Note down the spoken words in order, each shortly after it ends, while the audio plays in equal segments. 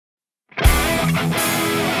I'd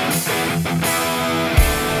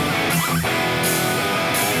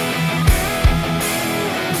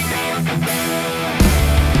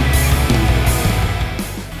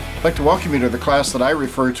like to welcome you to the class that I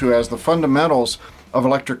refer to as the Fundamentals of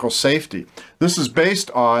Electrical Safety. This is based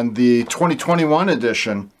on the 2021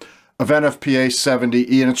 edition of NFPA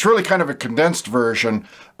 70E, and it's really kind of a condensed version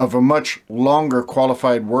of a much longer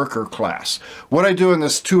qualified worker class. What I do in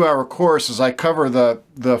this 2-hour course is I cover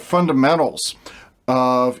the fundamentals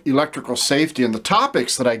of electrical safety, and the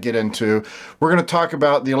topics that I get into, we're going to talk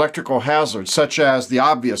about the electrical hazards, such as the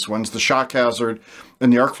obvious ones, the shock hazard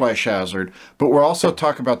and the arc flash hazard, but we'll also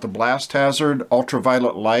talk about the blast hazard,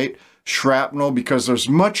 ultraviolet light, shrapnel, because there's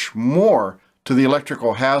much more to the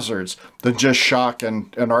electrical hazards than just shock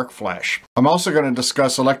and arc flash. I'm also going to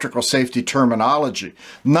discuss electrical safety terminology.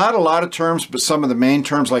 Not a lot of terms, but some of the main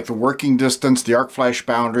terms like the working distance, the arc flash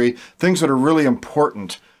boundary, things that are really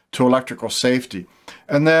important to electrical safety.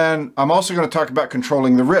 And then I'm also going to talk about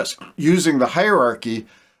controlling the risk, using the hierarchy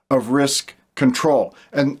of risk control.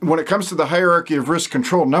 And when it comes to the hierarchy of risk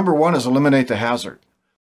control, number one is eliminate the hazard.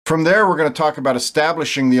 From there, we're going to talk about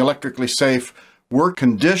establishing the electrically safe work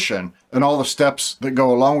condition and all the steps that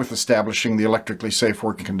go along with establishing the electrically safe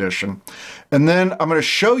work condition. And then I'm going to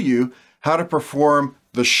show you how to perform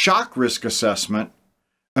the shock risk assessment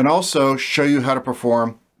and also show you how to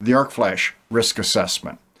perform the arc flash risk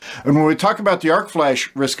assessment. And when we talk about the arc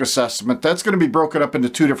flash risk assessment, that's going to be broken up into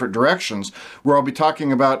two different directions, where I'll be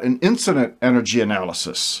talking about an incident energy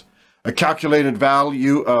analysis, a calculated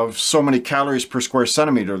value of so many calories per square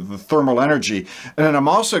centimeter, the thermal energy. And then I'm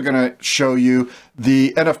also going to show you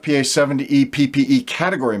the NFPA 70E PPE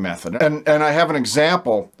category method. And I have an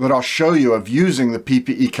example that I'll show you of using the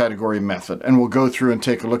PPE category method, and we'll go through and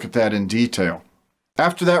take a look at that in detail.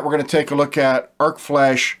 After that, we're going to take a look at arc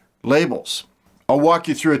flash labels. I'll walk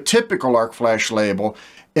you through a typical arc flash label,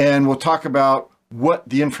 and we'll talk about what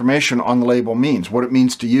the information on the label means, what it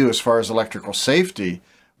means to you as far as electrical safety.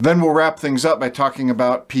 Then we'll wrap things up by talking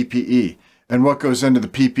about PPE and what goes into the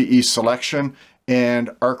PPE selection and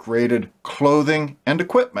arc-rated clothing and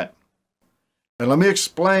equipment. And let me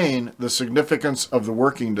explain the significance of the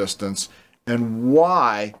working distance and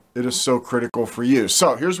why it is so critical for you.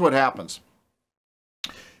 So here's what happens.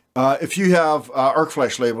 If you have arc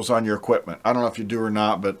flash labels on your equipment, I don't know if you do or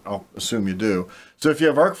not, but I'll assume you do. So if you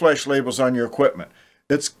have arc flash labels on your equipment,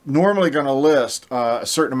 it's normally going to list a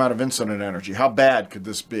certain amount of incident energy. How bad could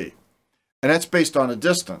this be? And that's based on a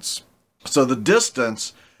distance. So the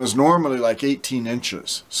distance is normally like 18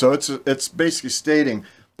 inches. So it's basically stating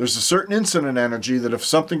there's a certain incident energy that if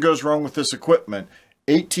something goes wrong with this equipment,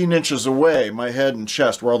 18 inches away, my head and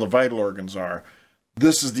chest, where all the vital organs are,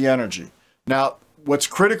 this is the energy. Now, what's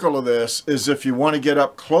critical of this is if you want to get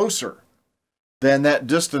up closer than that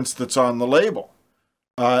distance that's on the label,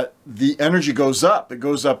 the energy goes up. It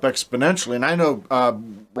goes up exponentially. And I know a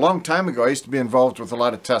long time ago, I used to be involved with a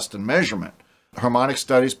lot of test and measurement, harmonic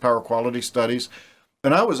studies, power quality studies.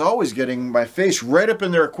 And I was always getting my face right up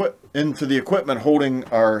in their into the equipment, holding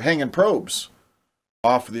or hanging probes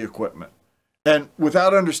off of the equipment. And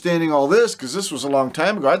without understanding all this, because this was a long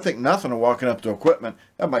time ago, I'd think nothing of walking up to equipment,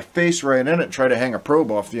 have my face right in it, and try to hang a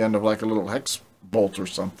probe off the end of like a little hex bolt or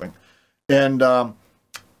something. And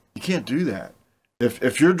you can't do that.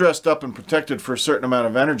 If you're dressed up and protected for a certain amount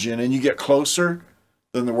of energy, and then you get closer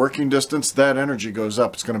than the working distance, that energy goes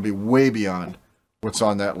up. It's going to be way beyond what's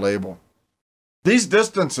on that label. These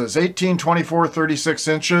distances, 18, 24, 36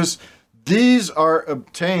 inches, these are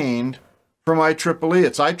obtained from IEEE.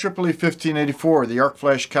 It's IEEE 1584, the arc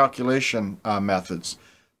flash calculation methods,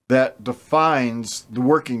 that defines the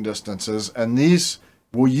working distances, and these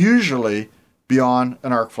will usually be on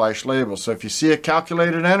an arc flash label. So if you see a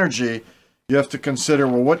calculated energy, you have to consider,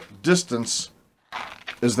 well, what distance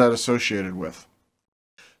is that associated with?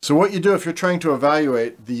 So what you do if you're trying to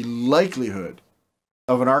evaluate the likelihood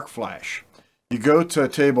of an arc flash, you go to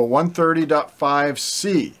table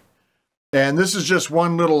 130.5C. And this is just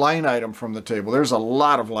one little line item from the table. There's a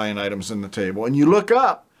lot of line items in the table. And you look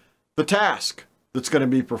up the task that's going to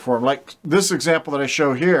be performed. Like this example that I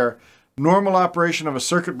show here, normal operation of a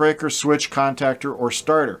circuit breaker, switch, contactor, or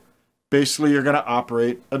starter. Basically, you're going to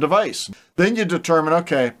operate a device. Then you determine,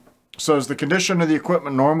 okay, so is the condition of the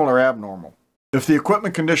equipment normal or abnormal? If the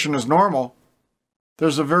equipment condition is normal,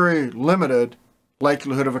 there's a very limited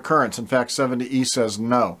likelihood of occurrence. In fact, 70E says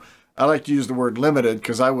no. I like to use the word limited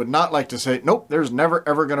because I would not like to say, nope, there's never,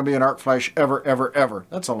 ever going to be an arc flash ever, ever, ever.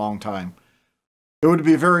 That's a long time. It would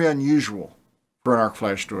be very unusual for an arc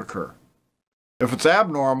flash to occur. If it's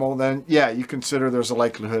abnormal, then yeah, you consider there's a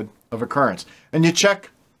likelihood of occurrence. And you check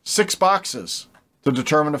 6 boxes to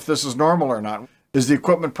determine if this is normal or not. Is the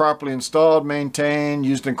equipment properly installed, maintained,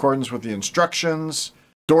 used in accordance with the instructions?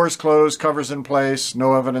 Doors closed, covers in place,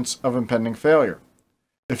 no evidence of impending failure.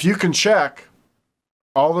 If you can check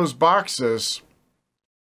all those boxes,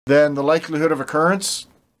 then the likelihood of occurrence,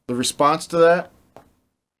 the response to that,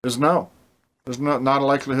 is no. There's not a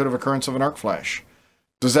likelihood of occurrence of an arc flash.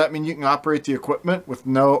 Does that mean you can operate the equipment with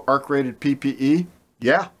no arc-rated PPE?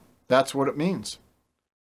 Yeah, that's what it means.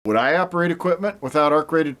 Would I operate equipment without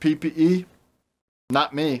arc-rated PPE?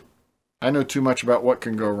 Not me. I know too much about what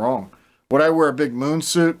can go wrong. Would I wear a big moon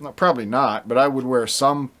suit? No, probably not, but I would wear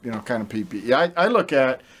some, kind of PPE. I look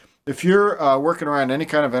at, if you're working around any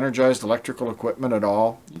kind of energized electrical equipment at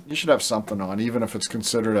all, you should have something on, even if it's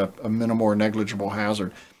considered a minimal or negligible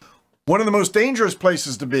hazard. One of the most dangerous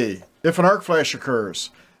places to be, if an arc flash occurs,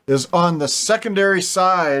 is on the secondary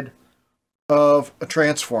side of a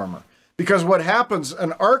transformer. Because what happens,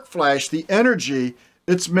 an arc flash, the energy,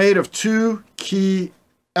 it's made of two key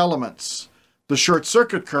elements, the short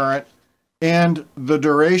circuit current and the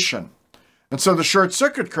duration. And so the short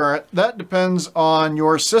circuit current, that depends on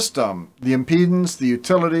your system, the impedance, the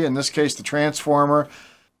utility, in this case, the transformer.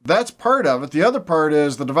 That's part of it. The other part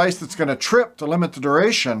is the device that's going to trip to limit the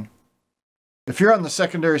duration. If you're on the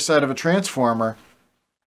secondary side of a transformer,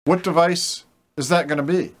 what device is that going to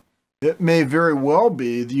be? It may very well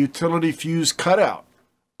be the utility fuse cutout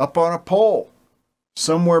up on a pole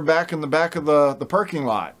somewhere back in the back of the parking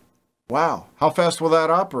lot. Wow, how fast will that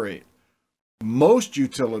operate? Most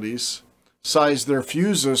utilities size their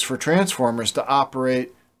fuses for transformers to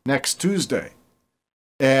operate next Tuesday.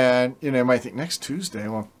 And, you might think, next Tuesday?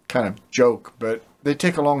 Well, kind of joke, but they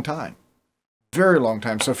take a long time. Very long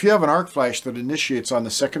time. So if you have an arc flash that initiates on the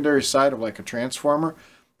secondary side of like a transformer,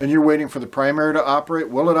 and you're waiting for the primary to operate,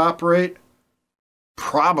 will it operate?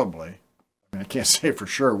 Probably. I can't say for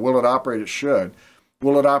sure. Will it operate? It should.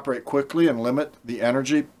 Will it operate quickly and limit the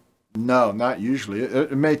energy? No, not usually.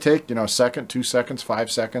 It may take, a second, 2 seconds, 5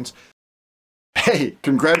 seconds. Hey,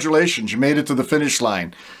 congratulations. You made it to the finish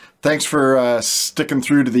line. Thanks for sticking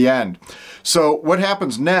through to the end. So what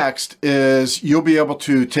happens next is you'll be able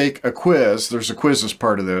to take a quiz. There's a quiz as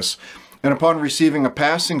part of this. And upon receiving a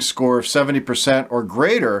passing score of 70% or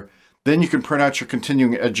greater, then you can print out your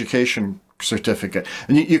continuing education certificate.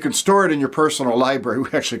 And you can store it in your personal library. We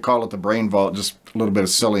actually call it the Brain Vault, just a little bit of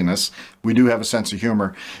silliness. We do have a sense of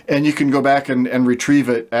humor. And you can go back and retrieve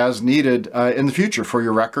it as needed in the future for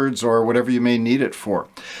your records or whatever you may need it for.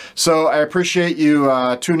 So I appreciate you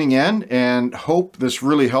tuning in and hope this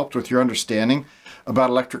really helped with your understanding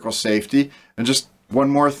about electrical safety. And just one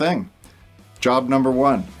more thing. Job number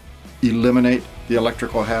 1, eliminate the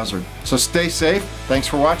electrical hazard. So stay safe. Thanks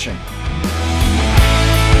for watching.